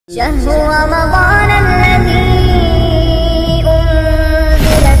شهر رمضان الذي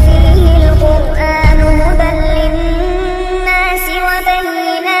أنزل فيه القرآن هدى للناس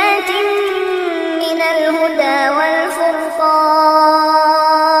وبينات من الهدى والفرقان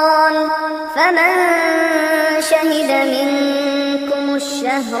فمن شهد منكم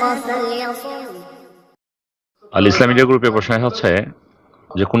الشهر فليصم ইসলাম media গ্রুপে প্রশ্ন হচ্ছে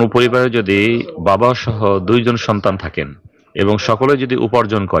যে কোনো পরিবারে যদি বাবা সহ দুইজন সন্তান থাকেন এবং সকলে যদি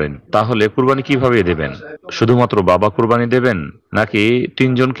উপার্জন করেন তাহলে কুরবানি কিভাবে দেবেন? শুধুমাত্র বাবা কুরবানি দেবেন নাকি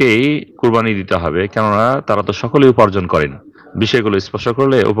তিনজনকেই কুরবানি দিতে হবে, কেননা তারা তো সকলেই উপার্জন করেন? বিষয়গুলো স্পষ্ট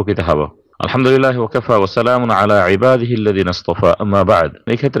করলে উপকৃত হব। আলহামদুলিল্লাহ ওয়াকাফা ওয়া সালামুন আলা ইবাদিহিল্লাযিনা ইসতাফা, আম্মা বা'দ।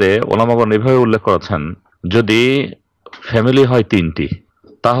 এই ক্ষেত্রে উলামাগণ এভাবে উল্লেখ করেছেন, যদি ফ্যামিলি হয় তিনটি,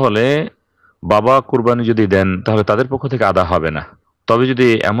 তাহলে বাবা কুরবানি যদি দেন তাহলে তাদের পক্ষ থেকে আদা হবে না। তবে যদি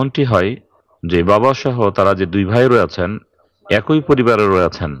এমনটি হয় যে বাবা সহ তারা যে দুই ভাই রয়েছেন, একই পরিবারে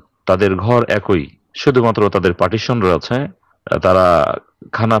রয়েছেন, তাদের ঘর একই, শুধুমাত্র তাদের পার্টিশন রয়েছে, তারা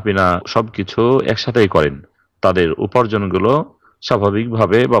খানা পিনা সবকিছু একসাথেই করেন, তাদের উপার্জনগুলো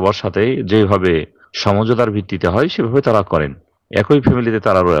স্বাভাবিকভাবে বাবার সাথে যেভাবে সমঝোতার ভিত্তিতে হয় সেভাবে তারা করেন, একই ফ্যামিলিতে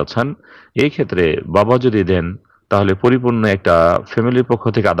তারা রয়েছেন, এই ক্ষেত্রে বাবা যদি দেন তাহলে পরিপূর্ণ একটা ফ্যামিলির পক্ষ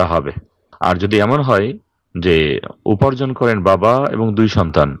থেকে আদা হবে। আর যদি এমন হয় যে উপার্জন করেন বাবা এবং দুই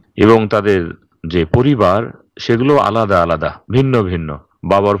সন্তান এবং তাদের যে পরিবার সেগুলো আলাদা আলাদা, ভিন্ন ভিন্ন,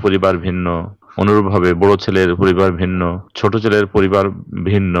 বাবার পরিবার ভিন্ন, অনুরূপভাবে বড় ছেলের পরিবার ভিন্ন, ছোট ছেলের পরিবার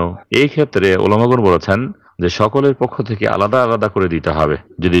ভিন্ন, এই ক্ষেত্রে ওলামাগণ বলেছেন যে সকলের পক্ষ থেকে আলাদা আলাদা করে দিতে হবে।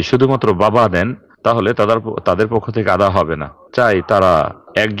 যদি শুধুমাত্র বাবা দেন তাহলে তাদের পক্ষ থেকে আদা হবে না, চাই তারা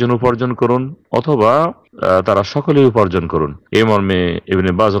একজন উপার্জন করুন অথবা তারা সকলেই উপার্জন করুন। এই মর্মে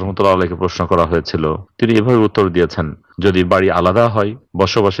ইবনে বাজ রাহমাতুল্লাহ আলাইহিকে প্রশ্ন করা হয়েছিল, তিনি এভাবে উত্তর দিয়েছেন, যদি বাড়ি আলাদা হয়,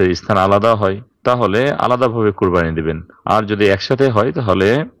 বসবাসের স্থান আলাদা হয়, তাহলে আলাদাভাবে কুরবানি দিবেন। আর যদি একসাথে হয় তাহলে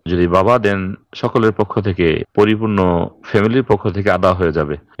যদি বাবা দেন সকলের পক্ষ থেকে, পরিপূর্ণ ফ্যামিলির পক্ষ থেকে আদা হয়ে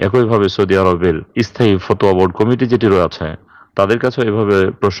যাবে। একইভাবে সৌদি আরবের স্থায়ী ফতোয়া বোর্ড কমিটি যেটি রয়েছে তাদের কাছেও এভাবে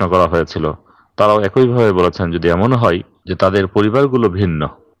প্রশ্ন করা হয়েছিল, তারাও একইভাবে বলেছেন যদি এমন হয় যে তাদের পরিবারগুলো ভিন্ন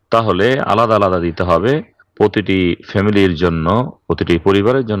তাহলে আলাদা আলাদা দিতে হবে, প্রতিটি ফ্যামিলির জন্য, প্রতিটি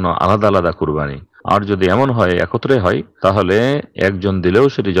পরিবারের জন্য আলাদা আলাদা কুরবানি। আর যদি এমন হয় একত্রে হয় তাহলে একজন দিলেও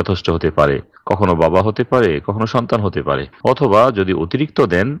সেটি যথেষ্ট হতে পারে, কখনো বাবা হতে পারে, কখনো সন্তান হতে পারে, অথবা যদি অতিরিক্ত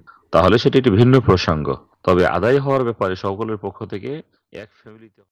দেন তাহলে সেটি একটি ভিন্ন প্রসঙ্গ। তবে আদায় হওয়ার ব্যাপারে সকলের পক্ষ থেকে এক ফ্যামিলিতে